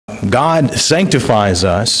God sanctifies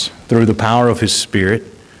us through the power of His Spirit.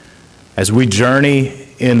 As we journey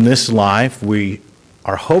in this life, we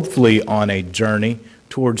are hopefully on a journey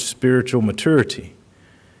towards spiritual maturity.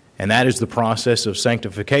 And that is the process of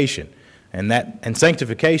sanctification. And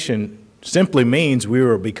sanctification simply means we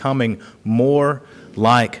are becoming more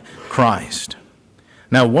like Christ.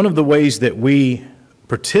 Now, one of the ways that we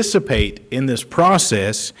participate in this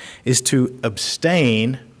process is to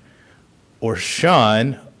abstain or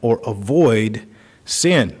shun or avoid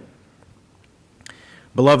sin.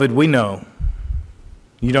 Beloved, we know,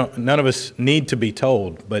 none of us need to be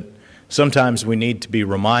told, but sometimes we need to be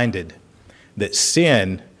reminded that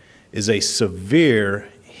sin is a severe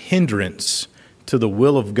hindrance to the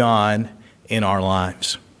will of God in our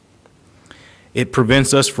lives. It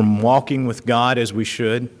prevents us from walking with God as we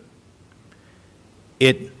should.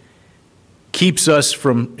 It keeps us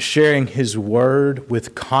from sharing His Word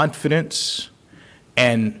with confidence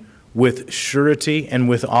and with surety and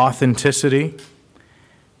with authenticity.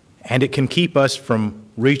 And it can keep us from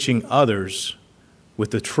reaching others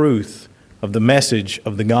with the truth of the message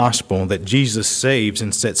of the gospel that Jesus saves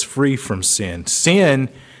and sets free from sin. Sin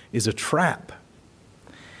is a trap,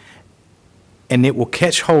 and it will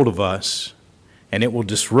catch hold of us, and it will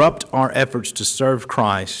disrupt our efforts to serve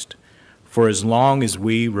Christ for as long as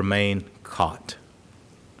we remain caught.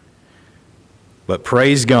 But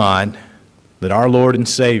praise God that our Lord and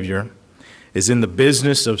Savior is in the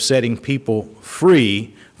business of setting people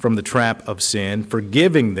free from the trap of sin,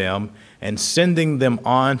 forgiving them, and sending them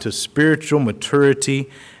on to spiritual maturity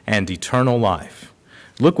and eternal life.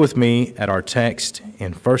 Look with me at our text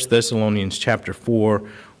in 1 Thessalonians chapter 4.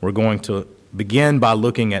 We're going to begin by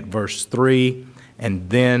looking at verse 3 and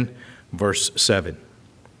then verse 7.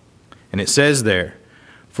 And it says there,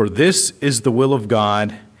 "For this is the will of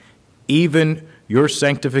God, even your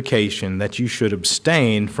sanctification, that you should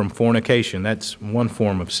abstain from fornication." That's one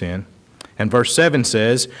form of sin. And verse 7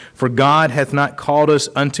 says, "For God hath not called us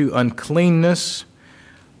unto uncleanness,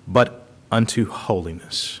 but unto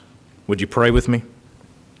holiness." Would you pray with me?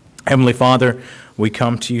 Heavenly Father, we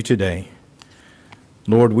come to you today.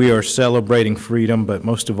 Lord, we are celebrating freedom, but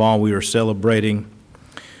most of all, we are celebrating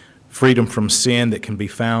freedom from sin that can be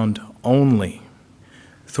found only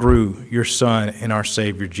through your Son and our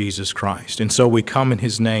Savior, Jesus Christ. And so we come in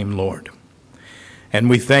His name, Lord. And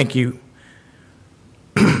we thank you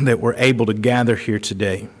that we're able to gather here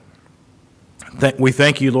today. We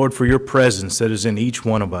thank you, Lord, for your presence that is in each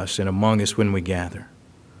one of us and among us when we gather.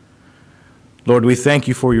 Lord, we thank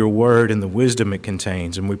you for your word and the wisdom it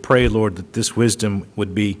contains. And we pray, Lord, that this wisdom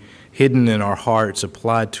would be hidden in our hearts,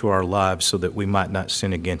 applied to our lives so that we might not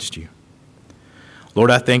sin against you.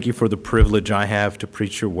 Lord, I thank you for the privilege I have to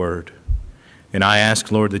preach your word. And I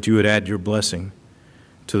ask, Lord, that you would add your blessing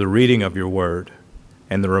to the reading of your word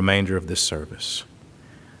and the remainder of this service.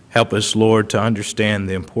 Help us, Lord, to understand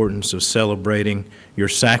the importance of celebrating your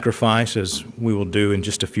sacrifice, as we will do in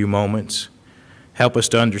just a few moments. Help us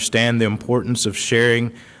to understand the importance of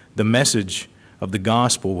sharing the message of the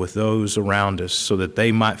gospel with those around us so that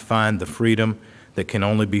they might find the freedom that can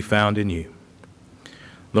only be found in you.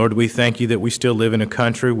 Lord, we thank you that we still live in a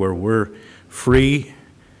country where we're free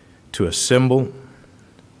to assemble,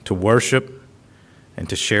 to worship, and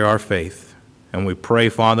to share our faith. And we pray,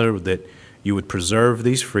 Father, that you would preserve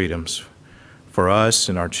these freedoms for us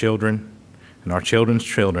and our children and our children's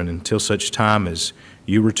children until such time as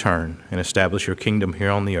you return and establish your kingdom here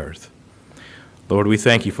on the earth. Lord, we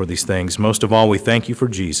thank you for these things. Most of all, we thank you for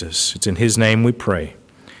Jesus. It's in his name we pray.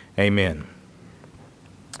 Amen.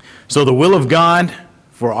 So the will of God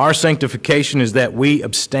for our sanctification is that we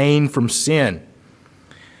abstain from sin.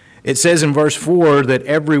 It says in verse 4 that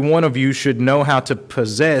every one of you should know how to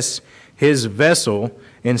possess his vessel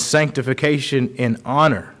in sanctification in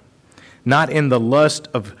honor, not in the lust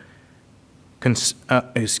of,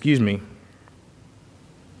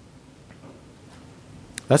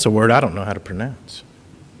 That's a word I don't know how to pronounce.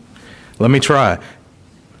 Let me try.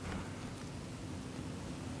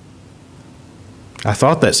 I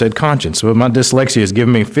thought that said conscience, but my dyslexia is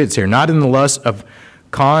giving me fits here. Not in the lust of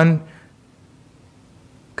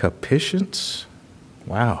concupiscence.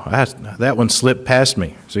 Wow, that one slipped past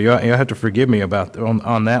me. So you'll have to forgive me about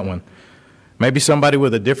on that one. Maybe somebody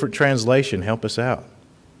with a different translation help us out.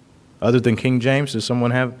 Other than King James, does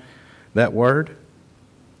someone have that word?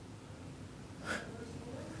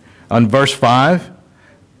 On verse 5?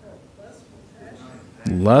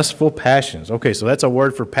 Lustful passions. Okay, so that's a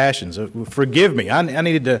word for passions. Forgive me. I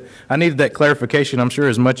needed that clarification, I'm sure,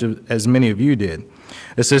 as much as many of you did.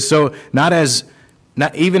 It says, so not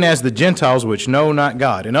even as the Gentiles which know not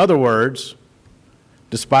God. In other words,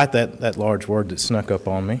 despite that large word that snuck up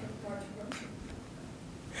on me.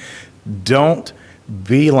 Don't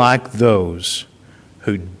be like those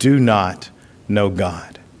who do not know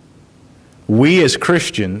God. We as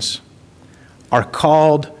Christians are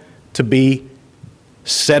called to be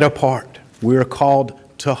set apart. We're called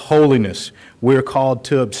to holiness. We're called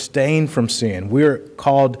to abstain from sin. We're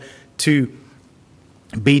called to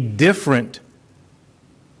be different,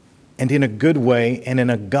 and in a good way and in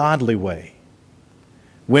a godly way.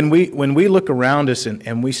 When we look around us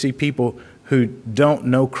and we see people who don't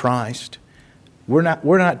know Christ, we're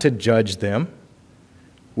not to judge them.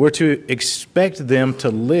 We're to expect them to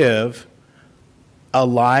live a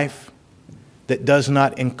life that does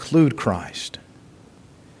not include Christ.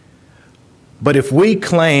 But if we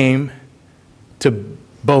claim to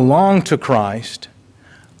belong to Christ,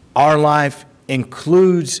 our life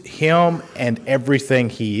includes Him and everything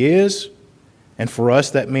He is. And for us,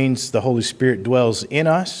 that means the Holy Spirit dwells in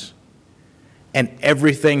us. And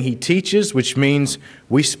everything He teaches, which means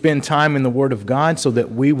we spend time in the Word of God so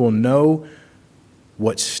that we will know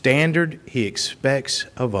what standard He expects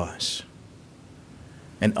of us.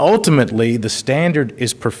 And ultimately, the standard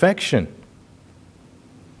is perfection.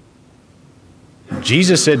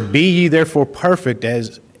 Jesus said, "Be ye therefore perfect,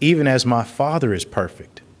 even as my Father is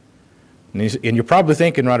perfect." And you're probably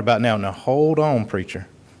thinking right about now, hold on, preacher.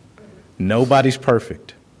 Nobody's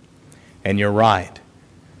perfect. And you're right.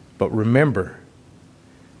 But remember,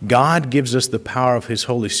 God gives us the power of His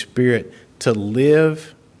Holy Spirit to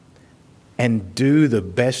live and do the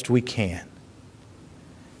best we can.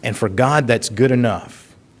 And for God, that's good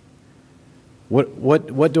enough.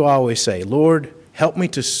 What do I always say? Lord, help me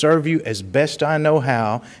to serve you as best I know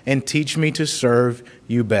how, and teach me to serve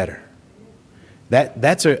you better.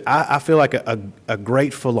 I feel like a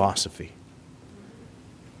great philosophy.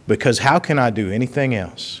 Because how can I do anything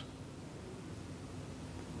else?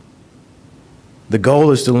 The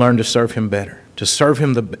goal is to learn to serve Him better, to serve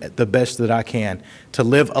Him the best that I can, to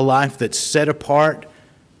live a life that's set apart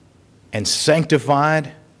and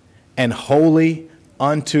sanctified and holy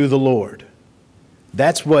unto the Lord.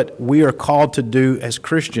 That's what we are called to do as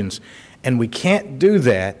Christians. And we can't do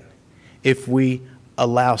that if we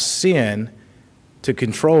allow sin to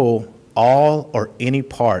control all or any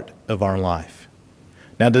part of our life.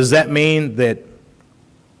 Now, does that mean that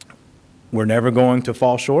we're never going to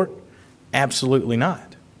fall short? Absolutely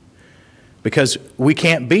not. Because we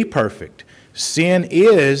can't be perfect. Sin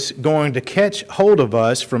is going to catch hold of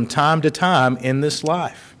us from time to time in this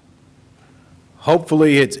life.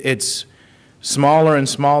 Hopefully it's smaller and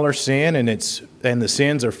smaller sin, and the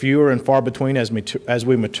sins are fewer and far between as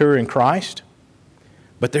we mature in Christ.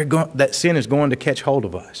 But that sin is going to catch hold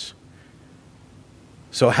of us.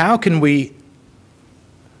 So how can we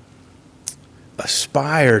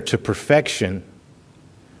aspire to perfection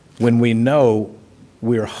when we know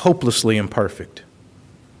we are hopelessly imperfect?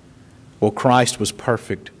 Well, Christ was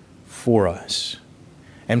perfect for us.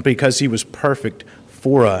 And because He was perfect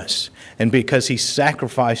for us, and because He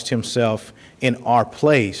sacrificed Himself in our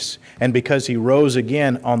place, and because He rose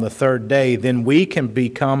again on the third day, then we can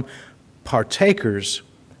become partakers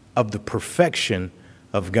of the perfection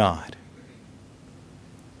of God.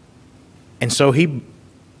 And so He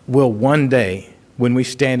will one day, when we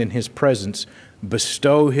stand in His presence,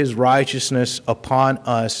 bestow His righteousness upon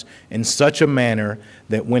us in such a manner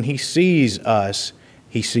that when He sees us,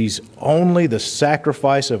 He sees only the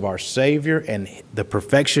sacrifice of our Savior and the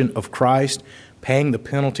perfection of Christ paying the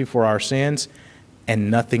penalty for our sins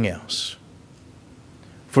and nothing else.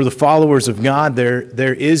 For the followers of God,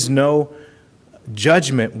 there is no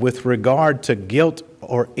judgment with regard to guilt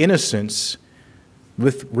or innocence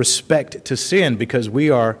with respect to sin, because we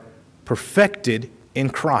are perfected in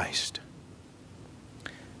Christ.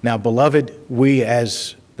 Now, beloved, we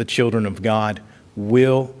as the children of God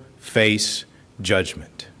will face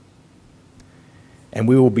judgment. And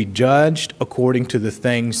we will be judged according to the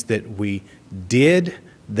things that we did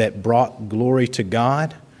that brought glory to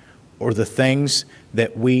God, or the things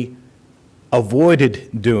that we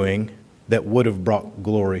avoided doing that would have brought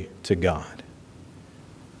glory to God.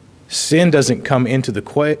 Sin doesn't come into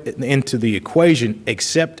the equation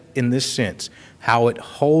except in this sense, how it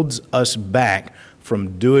holds us back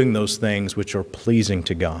from doing those things which are pleasing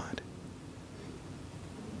to God.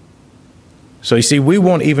 So you see, we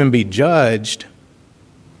won't even be judged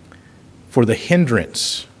for the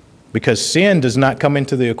hindrance, because sin does not come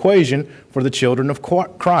into the equation for the children of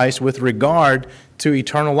Christ with regard to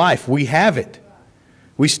eternal life. We have it.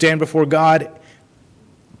 We stand before God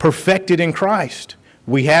perfected in Christ.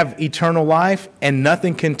 We have eternal life, and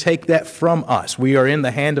nothing can take that from us. We are in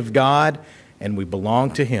the hand of God, and we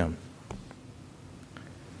belong to Him.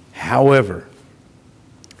 However,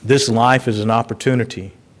 this life is an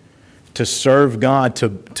opportunity to serve God, to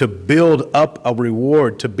build up a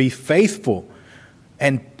reward, to be faithful,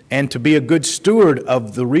 and to be a good steward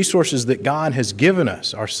of the resources that God has given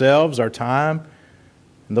us, ourselves, our time,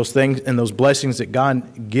 and those things and those blessings that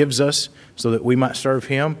God gives us so that we might serve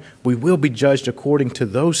Him. We will be judged according to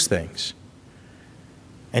those things.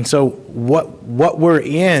 And so what we're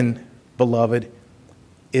in, beloved,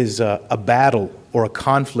 is a battle or a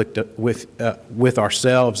conflict with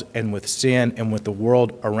ourselves and with sin and with the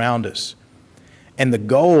world around us. And the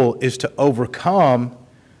goal is to overcome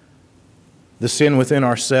the sin within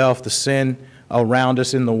ourselves, the sin around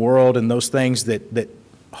us in the world, and those things that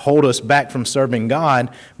hold us back from serving God,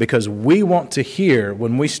 because we want to hear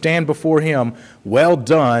when we stand before Him, "Well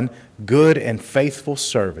done, good and faithful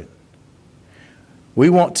servant." We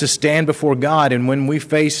want to stand before God, and when we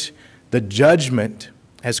face the judgment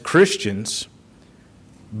as Christians,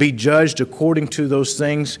 be judged according to those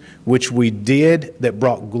things which we did that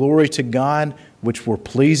brought glory to God, which were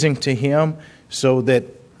pleasing to Him, so that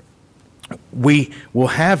we will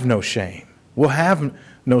have no shame. We'll have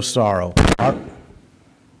no sorrow.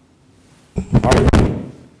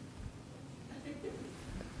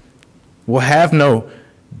 We'll have no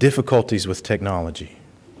difficulties with technology.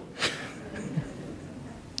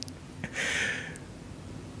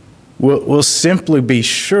 We'll simply be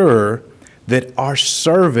sure that our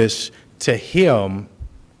service to Him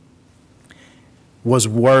was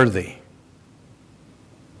worthy,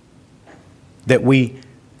 that we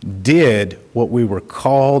did what we were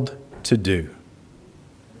called to do.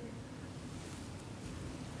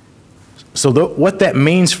 So what that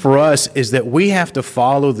means for us is that we have to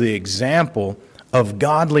follow the example of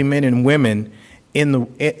godly men and women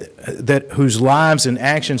whose lives and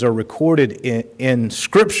actions are recorded in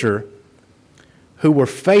Scripture, who were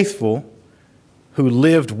faithful, who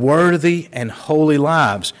lived worthy and holy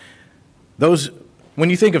lives. When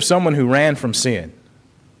you think of someone who ran from sin,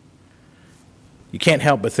 you can't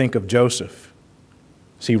help but think of Joseph,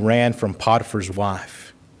 as he ran from Potiphar's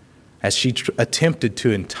wife, as she attempted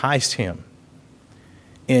to entice him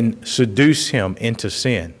and seduce him into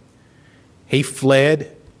sin. He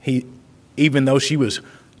fled. Even though she was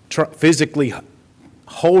physically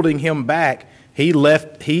holding him back, he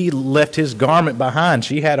left his garment behind.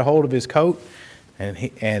 She had a hold of his coat, and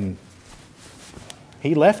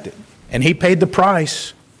he left it. And he paid the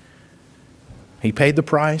price. He paid the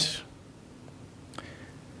price.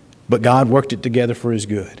 But God worked it together for His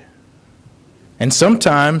good. And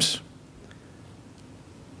sometimes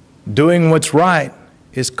doing what's right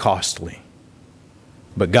is costly,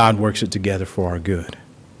 but God works it together for our good.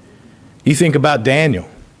 You think about Daniel.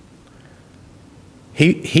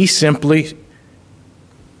 He simply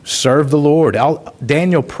served the Lord.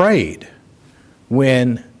 Daniel prayed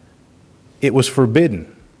when it was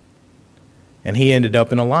forbidden, and he ended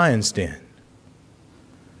up in a lion's den.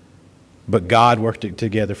 But God worked it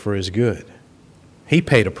together for his good. He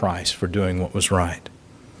paid a price for doing what was right.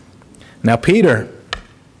 Now Peter,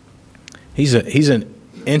 he's an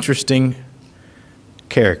interesting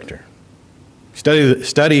character.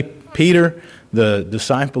 Study Peter, the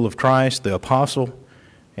disciple of Christ, the apostle,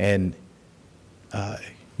 and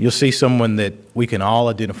you'll see someone that we can all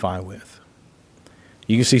identify with.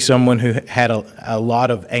 You can see someone who had a lot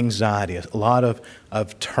of anxiety, a lot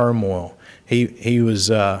of turmoil. He was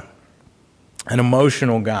an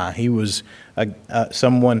emotional guy. He was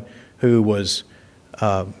someone who was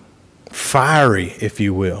fiery, if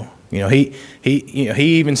you will. He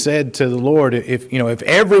even said to the Lord, if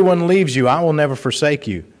everyone leaves you, I will never forsake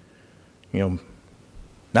you.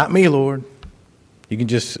 Not me, Lord. You can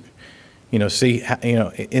just see how,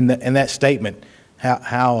 in that statement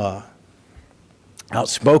how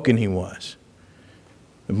outspoken he was.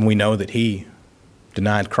 And we know that he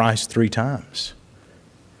denied Christ 3 times.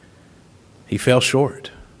 He fell short.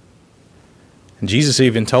 And Jesus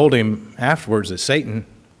even told him afterwards that Satan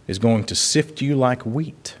is going to sift you like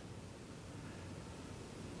wheat.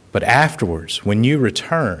 But afterwards, when you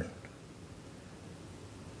return,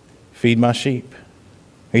 feed my sheep.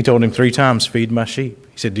 He told him 3 times, feed my sheep.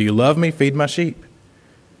 He said, do you love me? Feed my sheep.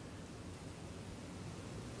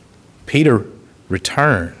 Peter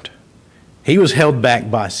returned. He was held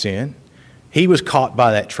back by sin. He was caught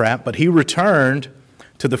by that trap, but he returned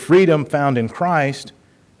to the freedom found in Christ,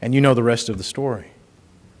 and you know the rest of the story.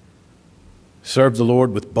 Served the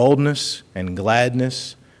Lord with boldness and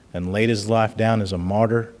gladness and laid his life down as a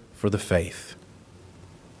martyr for the faith.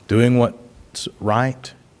 Doing what's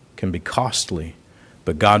right can be costly,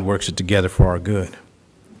 but God works it together for our good.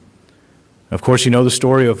 Of course, you know the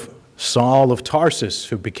story of Saul of Tarsus,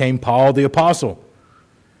 who became Paul the Apostle.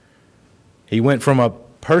 He went from a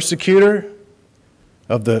persecutor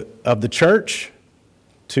of the church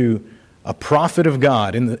to a prophet of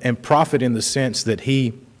God, and prophet in the sense that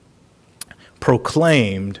he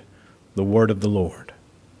proclaimed the word of the Lord.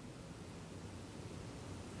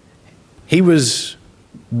 He was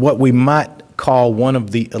what we might call one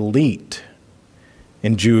of the elite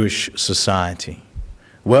in Jewish society.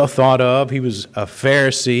 Well thought of. He was a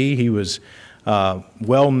Pharisee. He was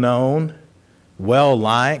well known, well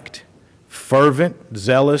liked, fervent,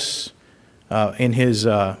 zealous in his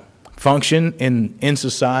function in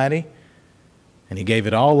society. And he gave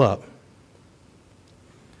it all up.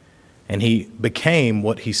 And he became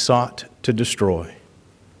what he sought to destroy.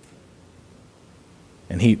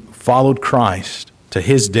 And he followed Christ to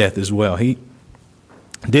his death as well. He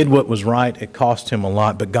did what was right. It cost him a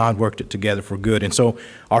lot, but God worked it together for good. And so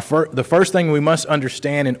the first thing we must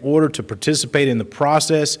understand in order to participate in the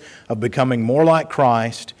process of becoming more like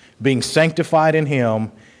Christ, being sanctified in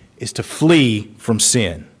him, is to flee from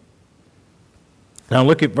sin. Now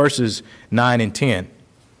look at verses 9 and 10.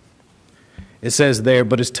 It says there,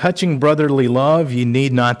 "But as touching brotherly love, ye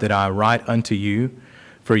need not that I write unto you,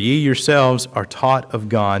 for ye yourselves are taught of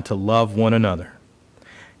God to love one another.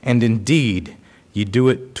 And indeed, ye do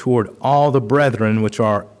it toward all the brethren which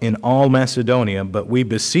are in all Macedonia, but we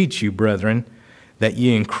beseech you, brethren, that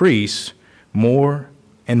ye increase more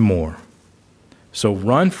and more." So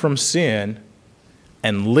run from sin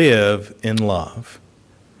and live in love.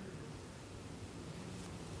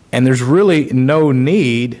 And there's really no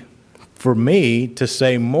need for me to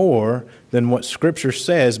say more than what Scripture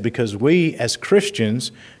says, because we as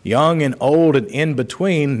Christians, young and old and in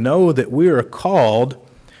between, know that we are called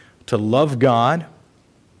to love God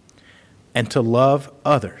and to love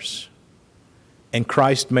others. And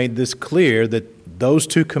Christ made this clear that those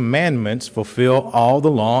two commandments fulfill all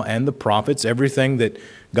the law and the prophets. Everything that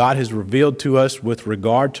God has revealed to us with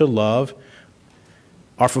regard to love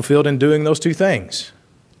are fulfilled in doing those two things.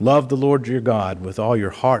 Love the Lord your God with all your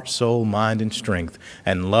heart, soul, mind, and strength,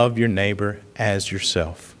 and love your neighbor as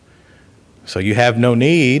yourself. So you have no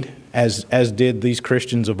need, as did these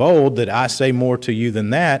Christians of old, that I say more to you than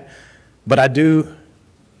that, but I do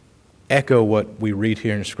echo what we read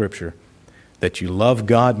here in Scripture, that you love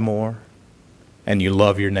God more and you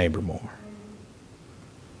love your neighbor more.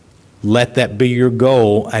 Let that be your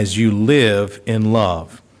goal as you live in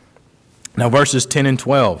love. Now verses 10 and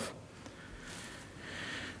 12.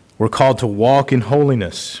 We're called to walk in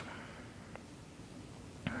holiness.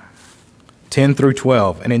 10 through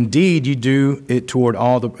 12. "And indeed you do it toward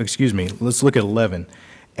all the," let's look at 11.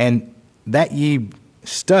 "And that ye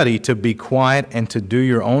study to be quiet and to do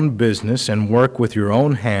your own business and work with your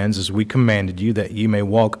own hands as we commanded you, that ye may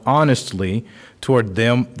walk honestly toward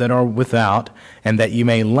them that are without, and that ye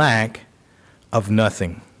may lack of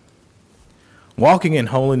nothing." Walking in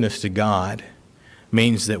holiness to God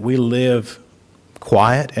means that we live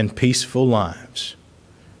quiet and peaceful lives.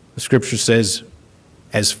 The Scripture says,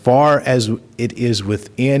 as far as it is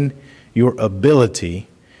within your ability,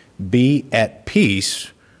 be at peace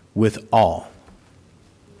with all.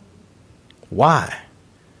 Why?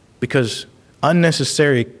 Because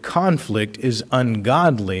unnecessary conflict is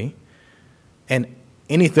ungodly, and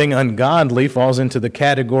anything ungodly falls into the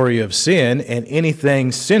category of sin, and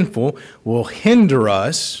anything sinful will hinder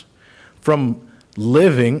us from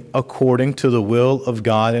living according to the will of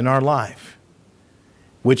God in our life,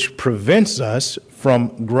 which prevents us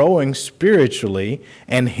from growing spiritually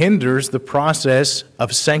and hinders the process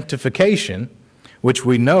of sanctification, which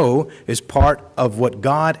we know is part of what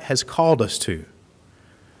God has called us to.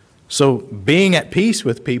 So being at peace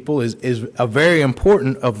with people is a very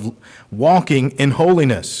important of walking in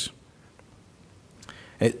holiness.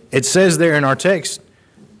 It says there in our text,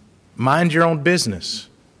 mind your own business.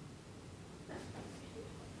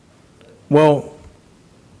 Well,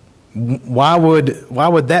 why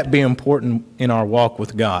would that be important in our walk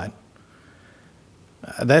with God?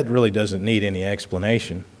 That really doesn't need any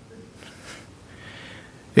explanation.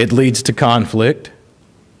 It leads to conflict,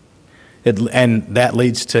 and that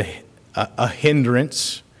leads to a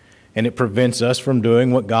hindrance, and it prevents us from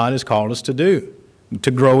doing what God has called us to do, to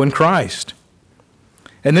grow in Christ.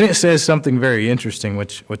 And then it says something very interesting,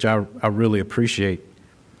 which I really appreciate.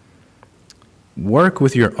 Work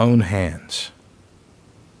with your own hands.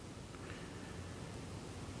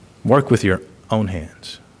 Work with your own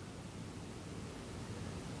hands.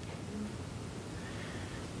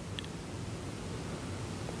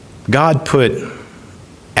 God put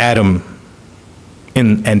Adam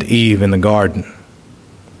and Eve in the garden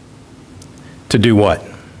to do what?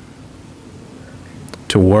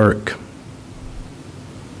 To work.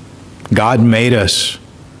 God made us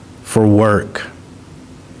for work.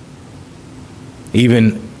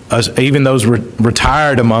 Even those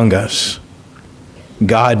retired among us,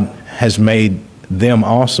 God has made them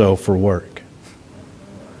also for work.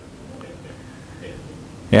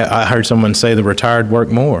 Yeah, I heard someone say the retired work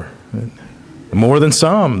more than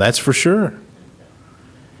some, that's for sure.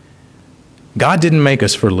 God didn't make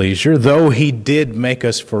us for leisure, though He did make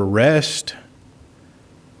us for rest.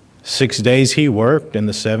 6 days He worked, and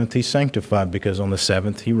the seventh He sanctified, because on the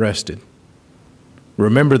seventh He rested.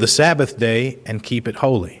 Remember the Sabbath day and keep it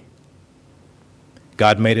holy.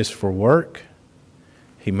 God made us for work.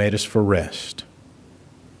 He made us for rest.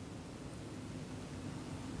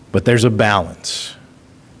 But there's a balance.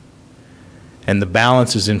 And the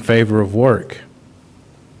balance is in favor of work.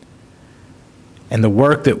 And the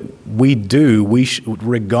work that we do,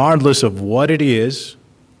 regardless of what it is,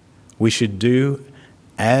 we should do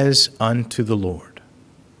as unto the Lord.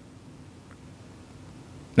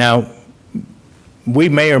 Now, we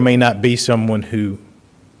may or may not be someone who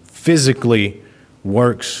physically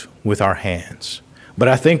works with our hands. But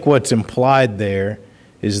I think what's implied there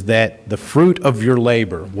is that the fruit of your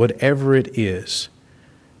labor, whatever it is,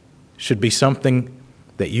 should be something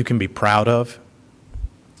that you can be proud of,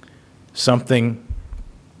 something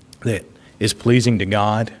that is pleasing to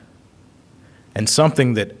God, and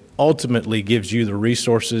something that ultimately gives you the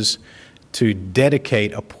resources to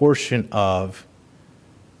dedicate a portion of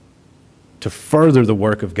to further the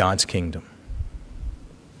work of God's kingdom.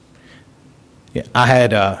 Yeah, I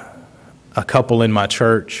had a couple in my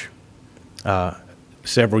church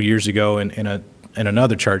several years ago in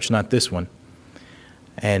another church, not this one,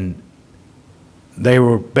 and they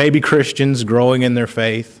were baby Christians growing in their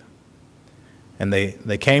faith, and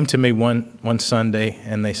they came to me one Sunday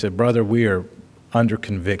and they said, "Brother, we are under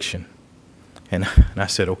conviction." And I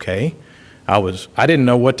said, "Okay." I didn't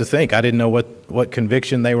know what to think. I didn't know what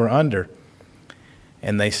conviction they were under.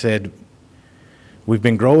 And they said, "We've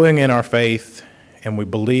been growing in our faith, and we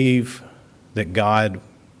believe that God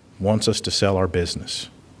wants us to sell our business."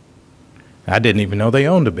 I didn't even know they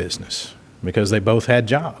owned a business, because they both had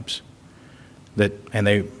jobs and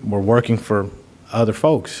they were working for other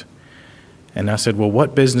folks. And I said, "Well,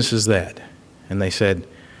 what business is that?" And they said,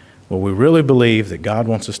 "Well, we really believe that God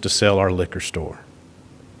wants us to sell our liquor store."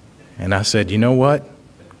 And I said, "You know what?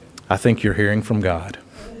 I think you're hearing from God."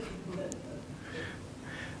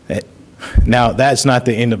 Now, that's not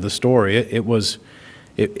the end of the story. It was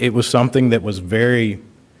something that was very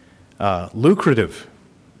lucrative.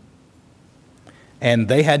 And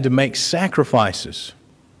they had to make sacrifices.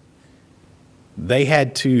 They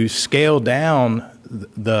had to scale down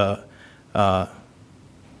the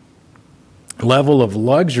level of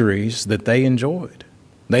luxuries that they enjoyed.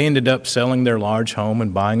 They ended up selling their large home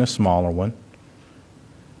and buying a smaller one.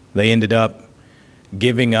 They ended up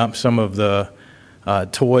giving up some of the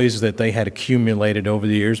toys that they had accumulated over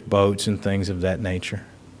the years, boats and things of that nature.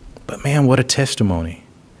 But man, what a testimony.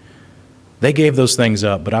 They gave those things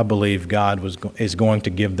up, but I believe God is going to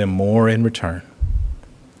give them more in return.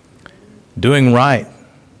 Doing right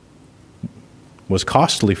was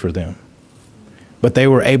costly for them, but they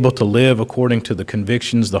were able to live according to the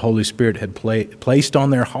convictions the Holy Spirit had placed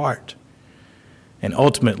on their heart. And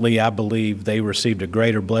ultimately, I believe they received a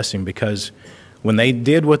greater blessing, because when they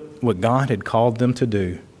did what God had called them to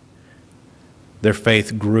do, their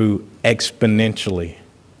faith grew exponentially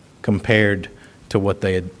compared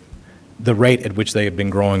to the rate at which they had been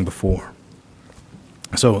growing before.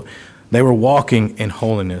 So they were walking in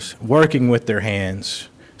holiness, working with their hands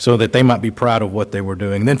so that they might be proud of what they were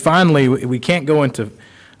doing. Then finally, we can't go into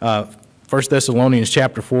 1 Thessalonians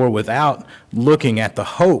chapter 4 without looking at the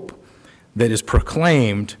hope that is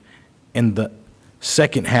proclaimed in the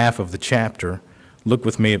second half of the chapter. Look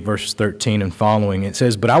with me at verse 13 and following. It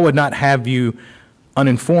says, "But I would not have you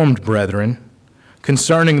uninformed, brethren,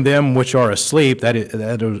 concerning them which are asleep," that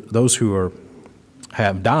are those who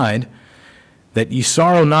have died, "that ye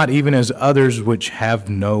sorrow not even as others which have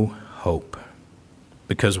no hope."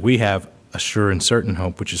 Because we have a sure and certain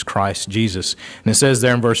hope, which is Christ Jesus. And it says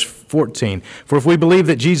there in verse 14, "For if we believe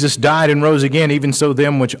that Jesus died and rose again, even so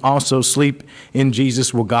them which also sleep in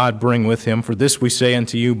Jesus will God bring with him. For this we say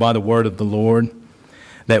unto you by the word of the Lord,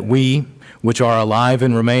 that we which are alive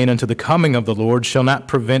and remain unto the coming of the Lord shall not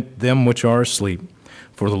prevent them which are asleep.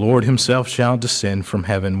 For the Lord himself shall descend from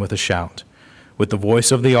heaven with a shout, with the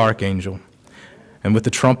voice of the archangel, and with the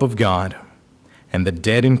trump of God, and the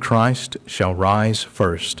dead in Christ shall rise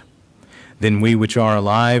first. Then we which are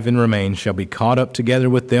alive and remain shall be caught up together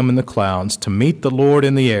with them in the clouds to meet the Lord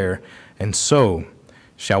in the air, and so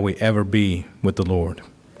shall we ever be with the Lord.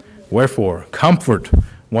 Wherefore, comfort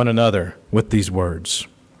one another with these words."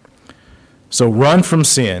 So run from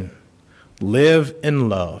sin, live in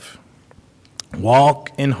love,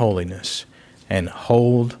 walk in holiness, and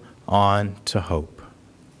hold on to hope.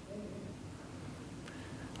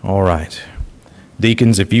 All right.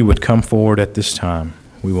 Deacons, if you would come forward at this time,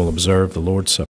 we will observe the Lord's Supper.